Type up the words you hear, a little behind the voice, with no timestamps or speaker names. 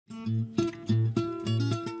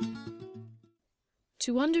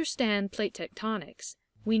To understand plate tectonics,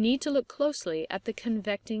 we need to look closely at the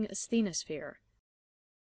convecting asthenosphere.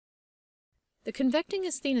 The convecting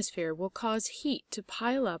asthenosphere will cause heat to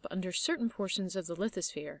pile up under certain portions of the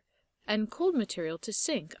lithosphere and cold material to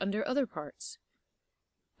sink under other parts.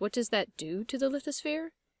 What does that do to the lithosphere?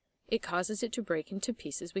 It causes it to break into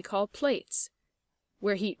pieces we call plates.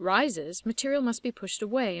 Where heat rises, material must be pushed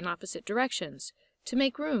away in opposite directions to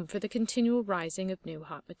make room for the continual rising of new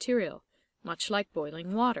hot material, much like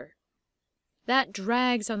boiling water. That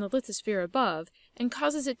drags on the lithosphere above and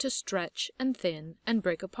causes it to stretch and thin and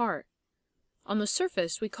break apart. On the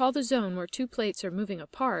surface, we call the zone where two plates are moving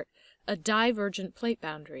apart a divergent plate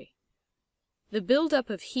boundary. The buildup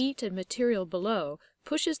of heat and material below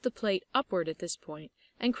pushes the plate upward at this point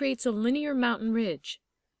and creates a linear mountain ridge.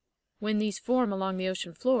 When these form along the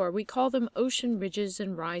ocean floor, we call them ocean ridges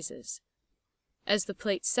and rises. As the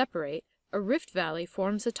plates separate, a rift valley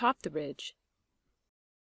forms atop the ridge.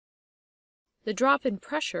 The drop in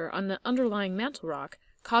pressure on the underlying mantle rock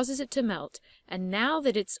causes it to melt, and now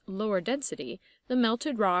that it's lower density, the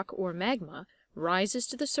melted rock, or magma, rises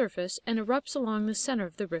to the surface and erupts along the center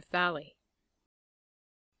of the rift valley.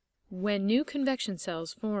 When new convection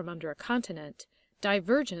cells form under a continent,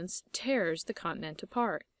 divergence tears the continent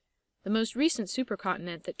apart. The most recent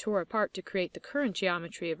supercontinent that tore apart to create the current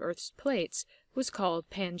geometry of Earth's plates was called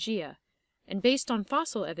Pangaea, and based on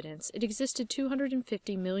fossil evidence, it existed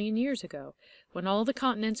 250 million years ago, when all the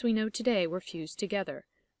continents we know today were fused together,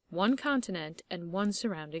 one continent and one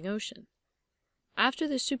surrounding ocean. After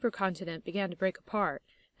the supercontinent began to break apart,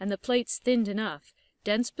 and the plates thinned enough,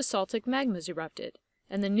 dense basaltic magmas erupted,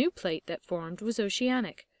 and the new plate that formed was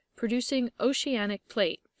oceanic, producing oceanic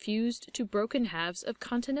plate fused to broken halves of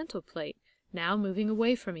continental plate, now moving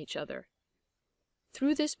away from each other.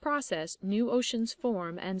 Through this process, new oceans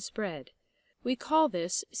form and spread. We call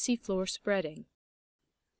this seafloor spreading.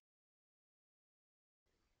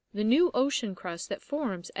 The new ocean crust that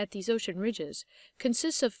forms at these ocean ridges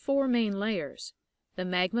consists of four main layers. The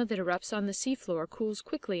magma that erupts on the seafloor cools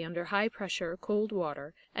quickly under high-pressure, cold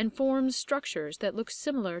water and forms structures that look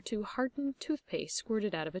similar to hardened toothpaste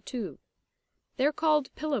squirted out of a tube. They're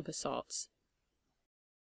called pillow basalts.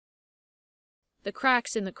 The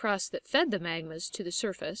cracks in the crust that fed the magmas to the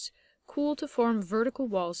surface cool to form vertical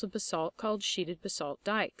walls of basalt called sheeted basalt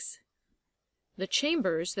dikes. The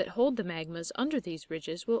chambers that hold the magmas under these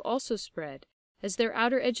ridges will also spread. As their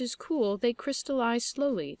outer edges cool, they crystallize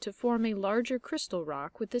slowly to form a larger crystal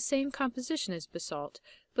rock with the same composition as basalt,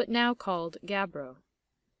 but now called gabbro.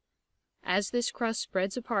 As this crust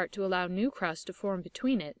spreads apart to allow new crust to form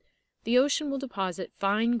between it, the ocean will deposit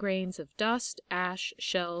fine grains of dust, ash,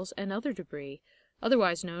 shells, and other debris,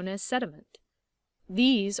 otherwise known as sediment.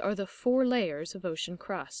 These are the four layers of ocean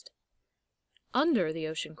crust. Under the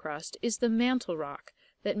ocean crust is the mantle rock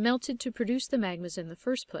that melted to produce the magmas in the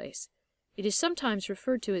first place. It is sometimes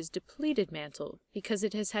referred to as depleted mantle because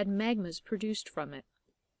it has had magmas produced from it.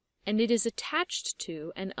 And it is attached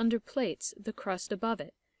to and under plates the crust above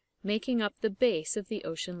it, making up the base of the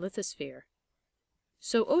ocean lithosphere.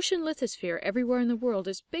 So ocean lithosphere everywhere in the world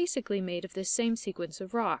is basically made of this same sequence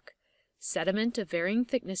of rock: sediment of varying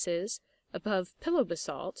thicknesses, above pillow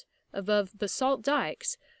basalt, above basalt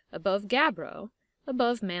dikes, above gabbro,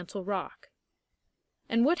 above mantle rock.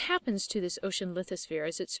 And what happens to this ocean lithosphere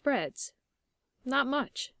as it spreads? Not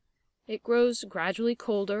much. It grows gradually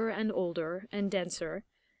colder and older and denser,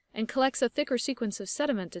 and collects a thicker sequence of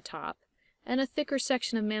sediment atop, and a thicker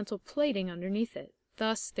section of mantle plating underneath it,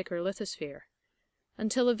 thus thicker lithosphere,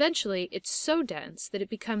 until eventually it's so dense that it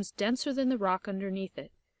becomes denser than the rock underneath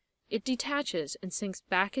it. It detaches and sinks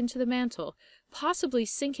back into the mantle, possibly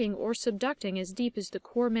sinking or subducting as deep as the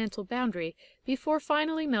core mantle boundary before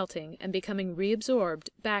finally melting and becoming reabsorbed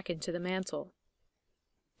back into the mantle.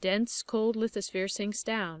 Dense, cold lithosphere sinks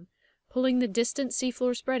down, pulling the distant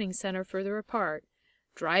seafloor spreading center further apart,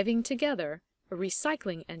 driving together a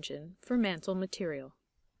recycling engine for mantle material.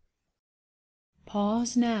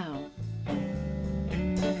 Pause now.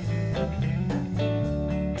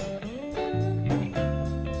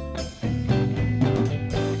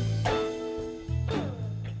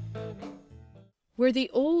 Where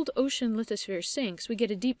the old ocean lithosphere sinks, we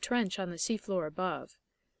get a deep trench on the seafloor above.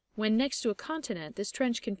 When next to a continent, this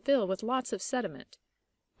trench can fill with lots of sediment.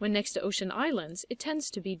 When next to ocean islands, it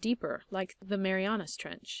tends to be deeper, like the Marianas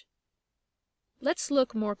Trench. Let's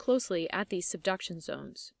look more closely at these subduction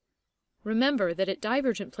zones. Remember that at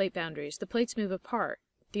divergent plate boundaries, the plates move apart.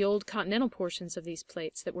 The old continental portions of these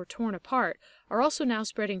plates that were torn apart are also now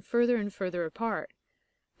spreading further and further apart.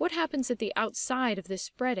 What happens at the outside of this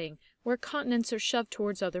spreading where continents are shoved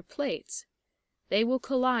towards other plates. They will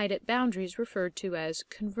collide at boundaries referred to as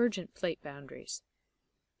convergent plate boundaries.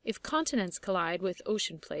 If continents collide with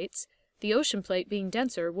ocean plates, the ocean plate being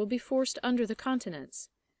denser will be forced under the continents.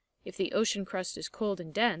 If the ocean crust is cold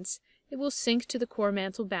and dense, it will sink to the core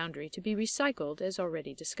mantle boundary to be recycled, as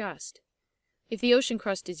already discussed. If the ocean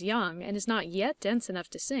crust is young and is not yet dense enough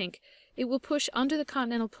to sink, it will push under the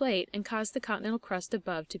continental plate and cause the continental crust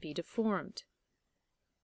above to be deformed.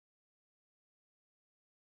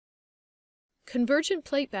 Convergent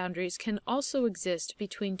plate boundaries can also exist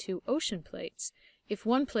between two ocean plates, if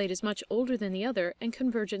one plate is much older than the other and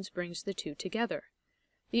convergence brings the two together.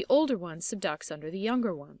 The older one subducts under the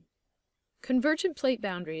younger one. Convergent plate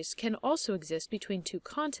boundaries can also exist between two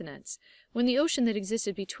continents, when the ocean that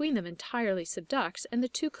existed between them entirely subducts and the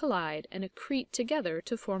two collide and accrete together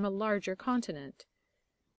to form a larger continent.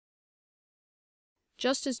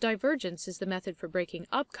 Just as divergence is the method for breaking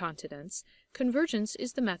up continents, convergence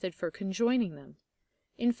is the method for conjoining them.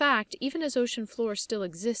 In fact, even as ocean floor still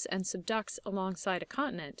exists and subducts alongside a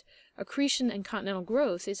continent, accretion and continental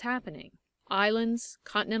growth is happening. Islands,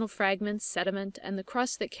 continental fragments, sediment, and the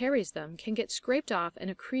crust that carries them can get scraped off and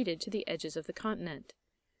accreted to the edges of the continent.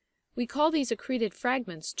 We call these accreted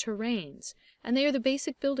fragments terranes, and they are the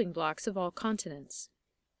basic building blocks of all continents.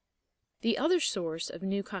 The other source of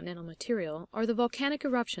new continental material are the volcanic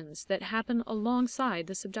eruptions that happen alongside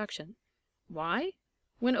the subduction. Why?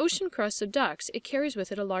 When ocean crust subducts, it carries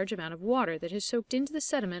with it a large amount of water that has soaked into the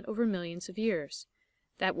sediment over millions of years.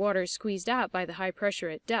 That water is squeezed out by the high pressure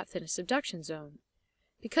at depth in a subduction zone.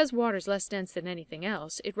 Because water is less dense than anything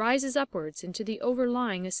else, it rises upwards into the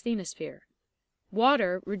overlying asthenosphere.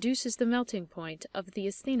 Water reduces the melting point of the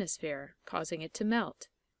asthenosphere, causing it to melt.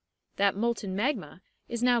 That molten magma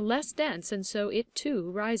is now less dense, and so it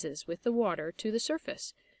too rises with the water to the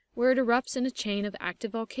surface, where it erupts in a chain of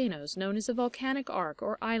active volcanoes known as a volcanic arc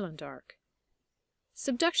or island arc.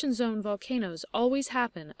 Subduction zone volcanoes always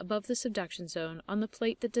happen above the subduction zone on the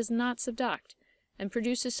plate that does not subduct, and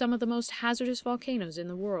produces some of the most hazardous volcanoes in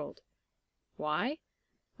the world. Why?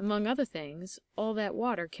 Among other things, all that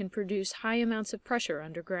water can produce high amounts of pressure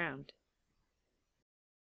underground.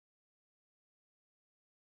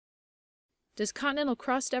 Does continental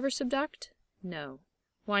crust ever subduct? No.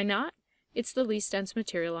 Why not? It's the least dense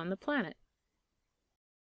material on the planet.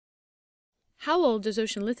 How old does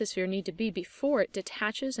ocean lithosphere need to be before it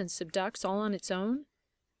detaches and subducts all on its own?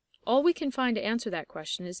 All we can find to answer that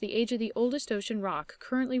question is the age of the oldest ocean rock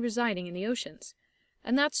currently residing in the oceans,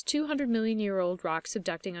 and that's 200-million-year-old rock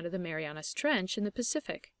subducting under the Marianas Trench in the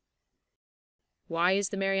Pacific. Why is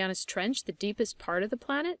the Marianas Trench the deepest part of the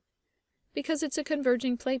planet? Because it's a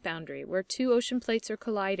converging plate boundary where two ocean plates are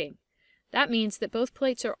colliding. That means that both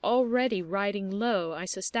plates are already riding low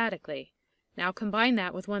isostatically. Now combine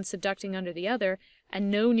that with one subducting under the other,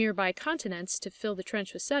 and no nearby continents to fill the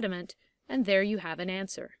trench with sediment, and there you have an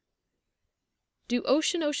answer. Do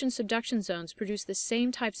ocean-ocean subduction zones produce the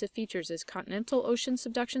same types of features as continental ocean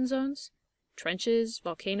subduction zones? Trenches,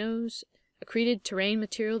 volcanoes, accreted terrane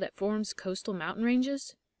material that forms coastal mountain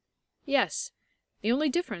ranges? Yes. The only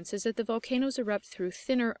difference is that the volcanoes erupt through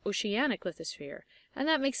thinner oceanic lithosphere, and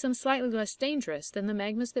that makes them slightly less dangerous than the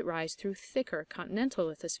magmas that rise through thicker continental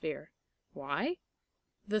lithosphere. Why?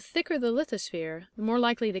 The thicker the lithosphere, the more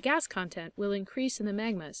likely the gas content will increase in the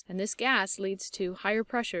magmas, and this gas leads to higher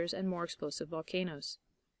pressures and more explosive volcanoes.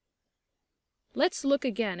 Let's look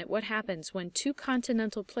again at what happens when two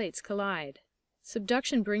continental plates collide.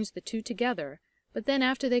 Subduction brings the two together, but then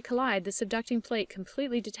after they collide, the subducting plate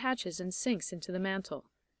completely detaches and sinks into the mantle.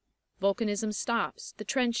 Volcanism stops, the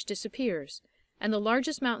trench disappears, and the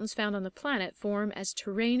largest mountains found on the planet form as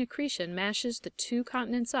terrane accretion mashes the two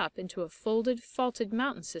continents up into a folded, faulted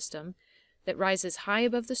mountain system that rises high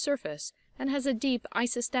above the surface and has a deep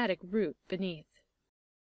isostatic root beneath.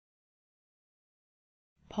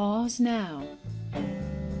 Pause now.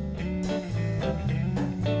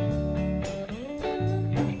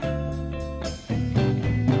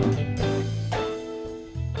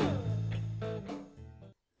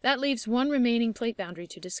 That leaves one remaining plate boundary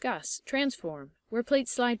to discuss, transform, where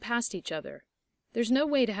plates slide past each other. There's no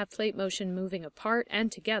way to have plate motion moving apart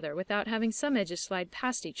and together without having some edges slide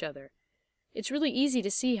past each other. It's really easy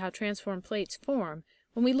to see how transform plates form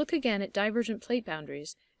when we look again at divergent plate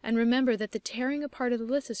boundaries and remember that the tearing apart of the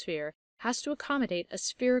lithosphere has to accommodate a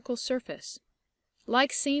spherical surface.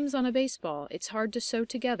 Like seams on a baseball, it's hard to sew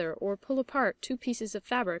together or pull apart two pieces of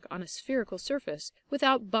fabric on a spherical surface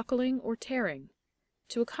without buckling or tearing.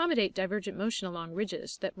 To accommodate divergent motion along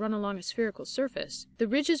ridges that run along a spherical surface, the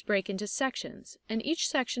ridges break into sections, and each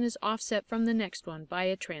section is offset from the next one by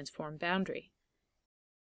a transform boundary.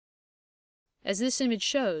 As this image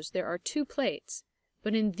shows, there are two plates,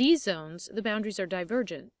 but in these zones the boundaries are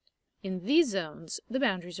divergent. In these zones the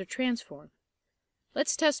boundaries are transform.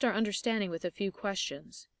 Let's test our understanding with a few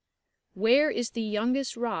questions. Where is the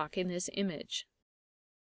youngest rock in this image?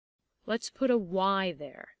 Let's put a Y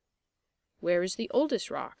there. Where is the oldest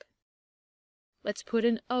rock? Let's put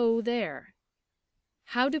an O there.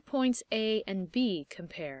 How do points A and B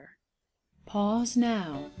compare? Pause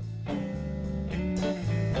now.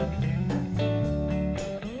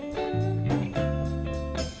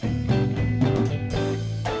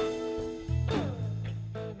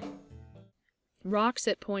 Rocks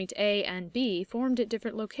at point A and B formed at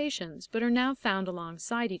different locations, but are now found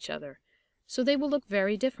alongside each other, so they will look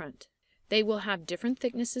very different. They will have different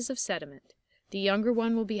thicknesses of sediment. The younger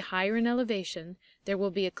one will be higher in elevation, there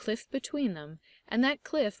will be a cliff between them, and that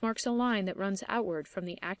cliff marks a line that runs outward from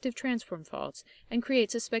the active transform faults and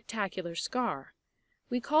creates a spectacular scar.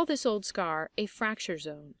 We call this old scar a fracture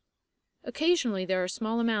zone. Occasionally there are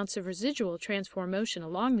small amounts of residual transform motion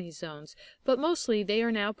along these zones, but mostly they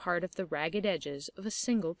are now part of the ragged edges of a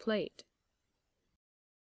single plate.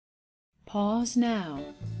 Pause now.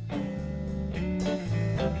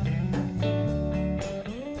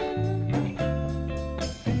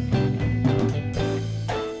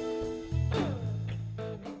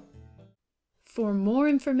 For more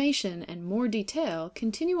information and more detail,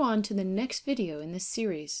 continue on to the next video in this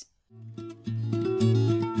series.